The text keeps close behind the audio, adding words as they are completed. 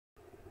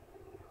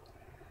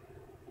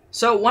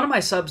So one of my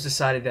subs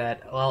decided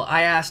that, well,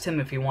 I asked him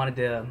if he wanted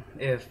to,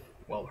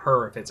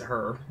 her, if it's a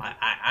her,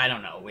 I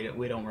don't know.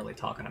 We don't really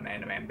talk on a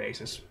man-to-man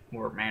basis,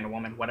 or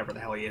man-to-woman, whatever the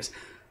hell he is.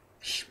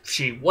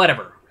 She,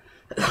 whatever.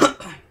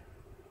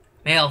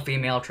 Male,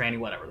 female, tranny,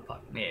 whatever the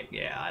fuck.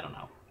 Yeah, I don't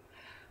know.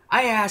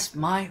 I asked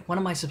one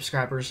of my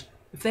subscribers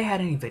if they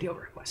had any video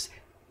requests.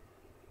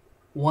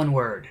 One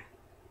word.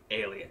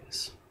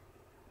 Aliens.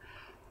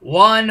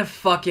 One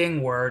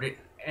fucking word,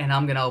 and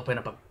I'm gonna open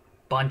up a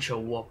bunch of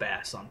whoop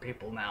ass on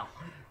people now.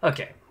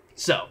 Okay,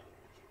 so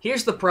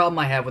here's the problem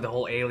I have with the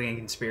whole alien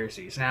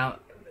conspiracies. Now,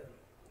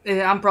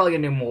 I'm probably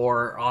gonna do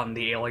more on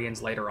the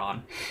aliens later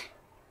on.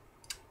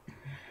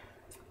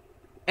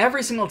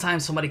 Every single time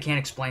somebody can't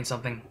explain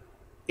something,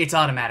 it's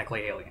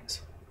automatically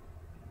aliens.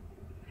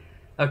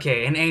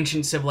 Okay, an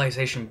ancient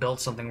civilization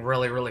built something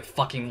really, really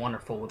fucking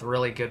wonderful with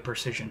really good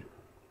precision.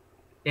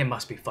 It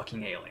must be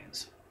fucking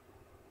aliens.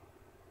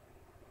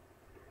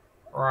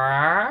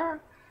 Well,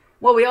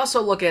 we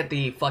also look at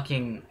the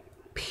fucking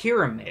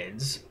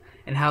pyramids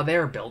and how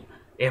they're built.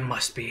 It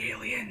must be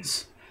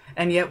aliens.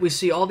 And yet we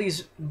see all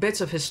these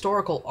bits of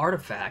historical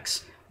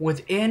artifacts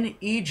within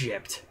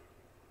Egypt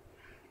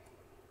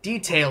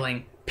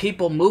detailing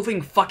people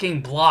moving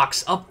fucking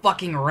blocks up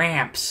fucking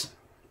ramps,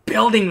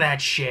 building that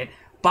shit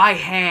by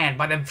hand,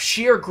 by the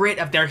sheer grit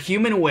of their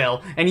human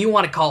will, and you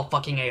want to call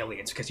fucking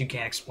aliens because you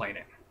can't explain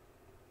it.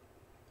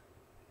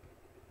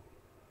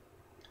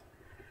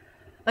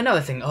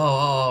 Another thing,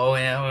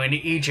 in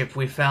Egypt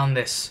we found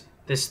this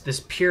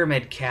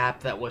pyramid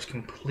cap that was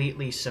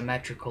completely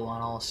symmetrical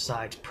on all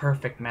sides,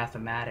 perfect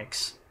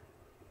mathematics.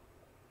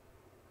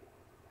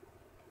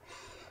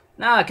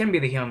 Nah, it couldn't be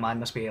the human mind,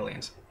 must be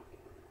aliens.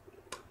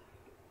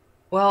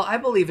 Well, I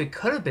believe it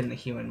could have been the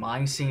human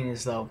mind, seeing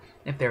as though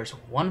if there's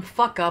one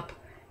fuck up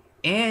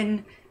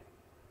in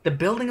the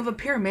building of a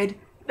pyramid,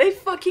 they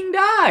fucking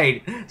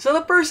died. So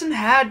the person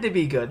had to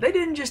be good. They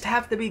didn't just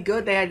have to be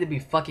good, they had to be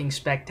fucking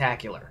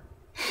spectacular.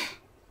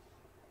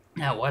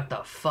 Now, what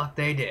the fuck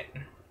they did?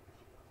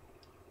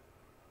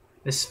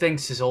 The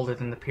Sphinx is older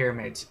than the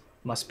pyramids.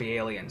 Must be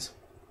aliens.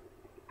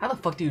 How the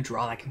fuck do you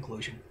draw that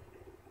conclusion?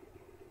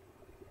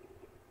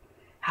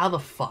 How the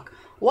fuck?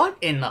 What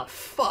in the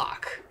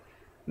fuck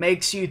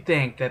makes you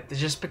think that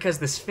just because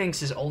the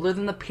Sphinx is older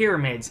than the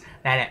pyramids,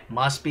 that it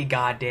must be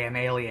goddamn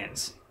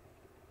aliens?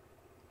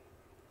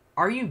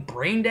 Are you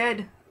brain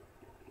dead?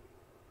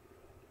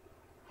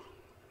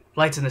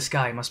 Lights in the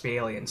sky must be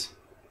aliens.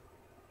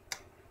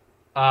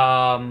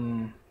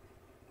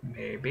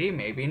 Maybe,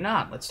 maybe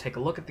not. Let's take a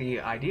look at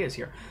the ideas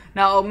here.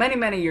 Now,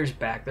 many years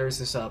back, there was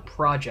this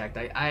project.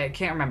 I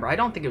can't remember. I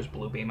don't think it was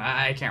Bluebeam.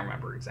 I can't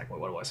remember exactly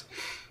what it was.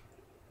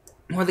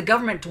 Where the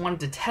government wanted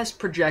to test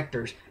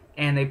projectors,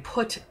 and they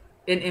put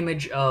an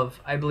image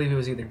of, I believe it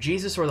was either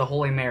Jesus or the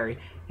Holy Mary,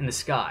 in the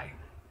sky.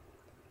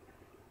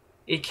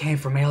 It came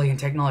from alien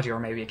technology, or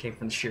maybe it came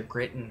from the sheer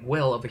grit and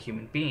will of a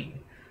human being.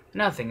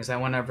 Another thing is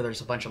that whenever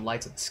there's a bunch of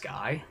lights at the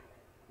sky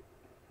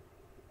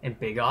and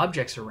big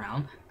objects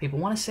around, people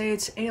want to say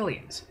it's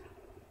aliens.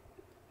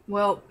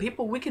 Well,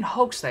 people, we can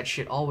hoax that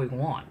shit all we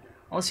want.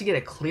 Unless you get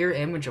a clear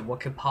image of what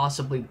could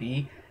possibly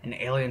be an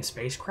alien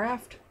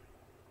spacecraft,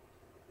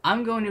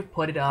 I'm going to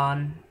put it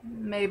on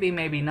maybe,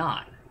 maybe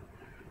not.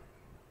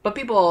 But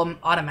people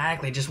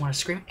automatically just want to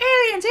scream,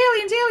 aliens,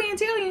 aliens,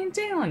 aliens, aliens,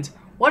 aliens.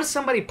 What if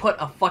somebody put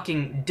a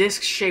fucking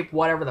disc-shaped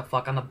whatever the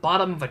fuck on the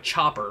bottom of a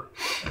chopper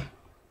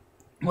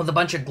with a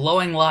bunch of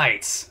glowing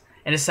lights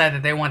and decided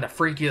that they wanted to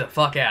freak you the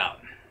fuck out?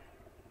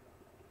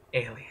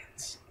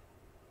 Aliens.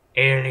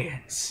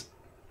 Aliens.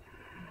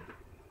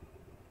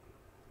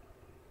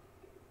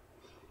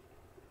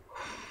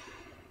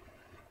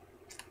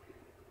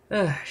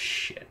 Ugh,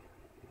 shit.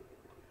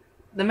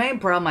 The main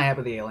problem I have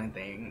with the alien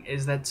thing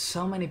is that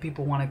so many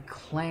people want to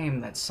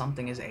claim that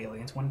something is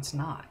aliens when it's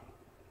not.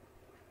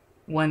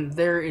 When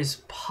there is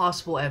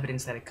possible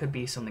evidence that it could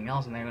be something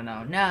else, and they go,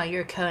 no,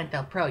 you're a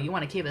COINTELPRO, you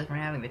want to keep us from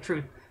having the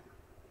truth.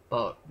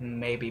 But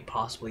maybe,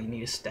 possibly, you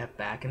need to step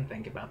back and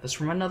think about this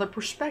from another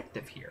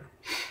perspective here.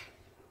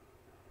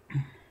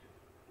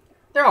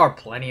 There are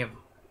plenty of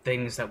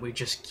things that we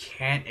just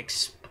can't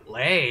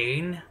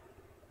explain.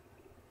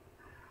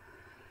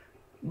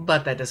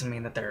 But that doesn't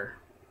mean that they're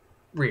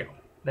real.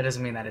 That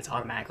doesn't mean that it's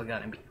automatically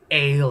going to be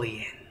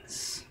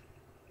aliens.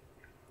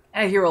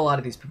 And I hear a lot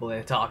of these people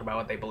that talk about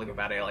what they believe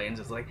about aliens.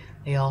 It's like,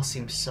 they all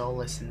seem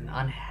soulless and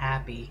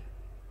unhappy.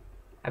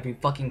 Have you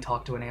fucking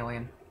talked to an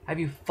alien? Have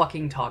you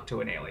fucking talked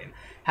to an alien?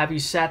 Have you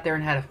sat there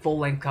and had a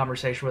full-length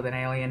conversation with an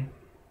alien?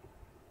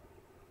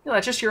 No,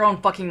 that's just your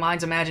own fucking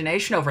mind's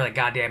imagination over the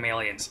goddamn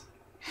aliens.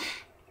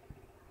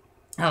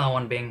 Another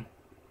one being,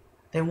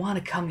 they want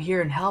to come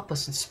here and help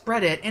us and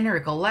spread an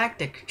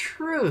intergalactic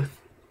truth.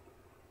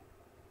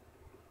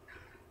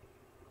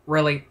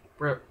 Really?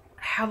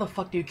 How the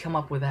fuck do you come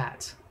up with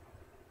that?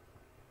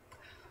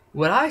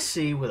 What I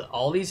see with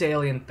all these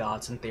alien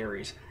thoughts and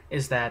theories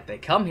is that they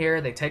come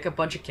here, they take a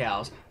bunch of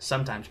cows,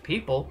 sometimes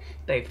people,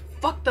 they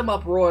fuck them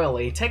up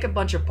royally, take a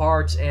bunch of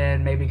parts,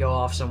 and maybe go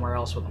off somewhere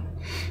else with them.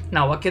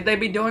 Now, what could they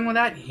be doing with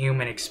that?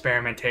 Human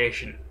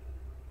experimentation.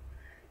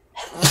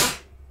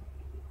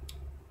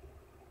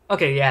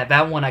 Okay, yeah,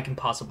 that one I can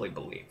possibly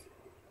believe.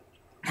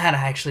 Had I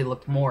actually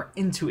looked more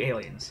into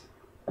aliens.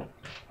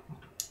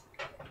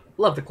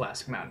 Love the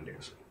classic Mountain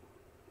Dews.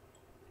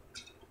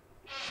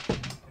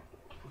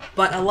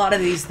 But a lot of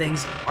these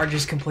things are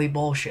just complete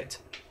bullshit.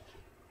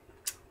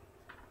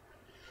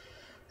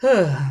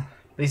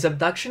 These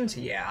abductions?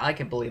 Yeah, I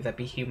can believe that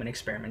be human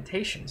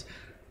experimentations.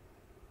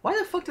 Why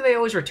the fuck do they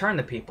always return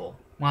the people?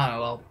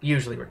 Well,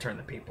 usually return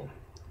the people.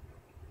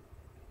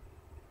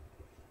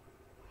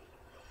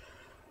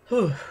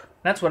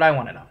 That's what I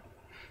want to know.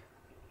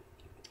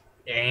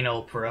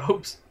 Anal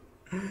probes.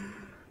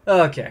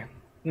 Okay,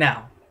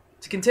 now,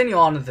 to continue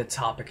on to the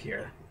topic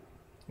here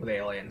with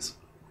aliens.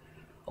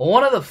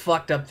 One of the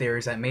fucked up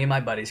theories that me and my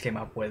buddies came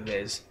up with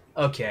is,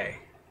 okay,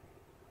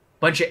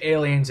 bunch of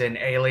aliens in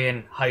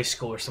alien high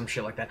school or some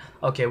shit like that.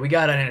 Okay, we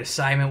got an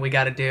assignment we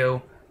gotta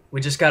do.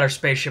 We just got our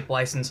spaceship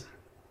license.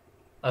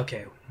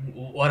 Okay,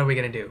 what are we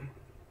gonna do?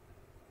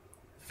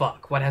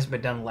 Fuck, what hasn't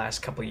been done the last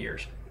couple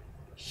years?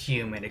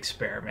 Human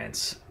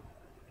experiments.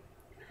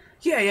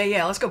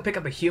 Yeah, let's go pick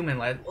up a human,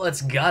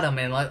 let's gut them,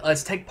 and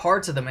let's take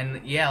parts of them,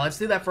 and yeah, let's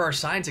do that for our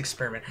science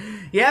experiment.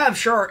 Yeah, I'm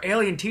sure our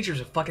alien teachers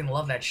would fucking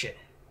love that shit.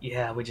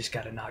 Yeah, we just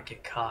gotta not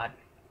get caught.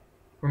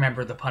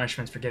 Remember, the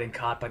punishments for getting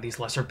caught by these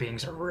lesser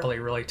beings are really,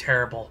 really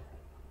terrible.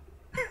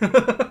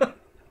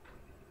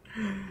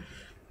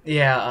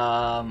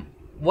 Yeah,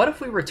 what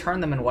if we return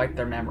them and wipe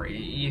their memory?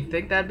 You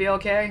think that'd be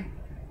okay?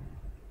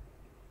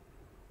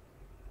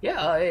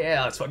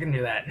 Yeah, let's fucking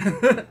do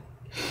that.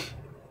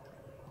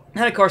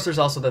 And of course, there's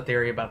also the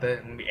theory about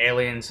the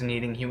aliens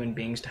needing human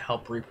beings to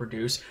help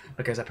reproduce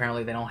because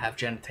apparently they don't have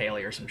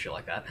genitalia or some shit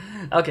like that.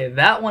 Okay,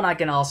 that one I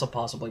can also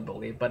possibly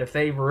believe, but if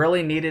they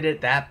really needed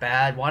it that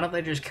bad, why don't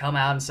they just come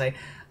out and say,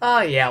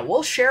 oh yeah,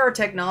 we'll share our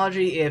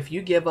technology if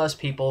you give us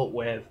people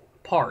with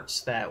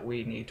parts that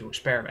we need to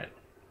experiment.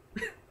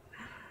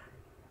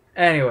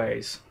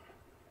 Anyways,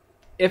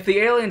 if the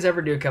aliens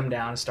ever do come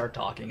down and start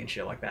talking and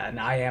shit like that, and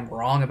I am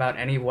wrong about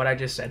any of what I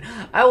just said,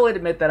 I will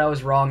admit that I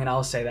was wrong, and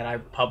I'll say that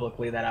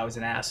I was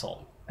an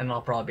asshole. And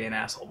I'll probably be an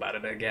asshole about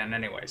it again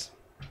anyways.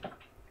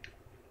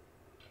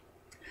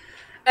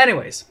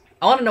 Anyways,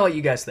 I want to know what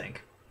you guys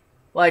think.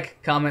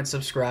 Like, comment,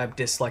 subscribe,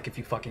 dislike if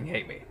you fucking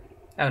hate me.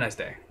 Have a nice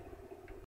day.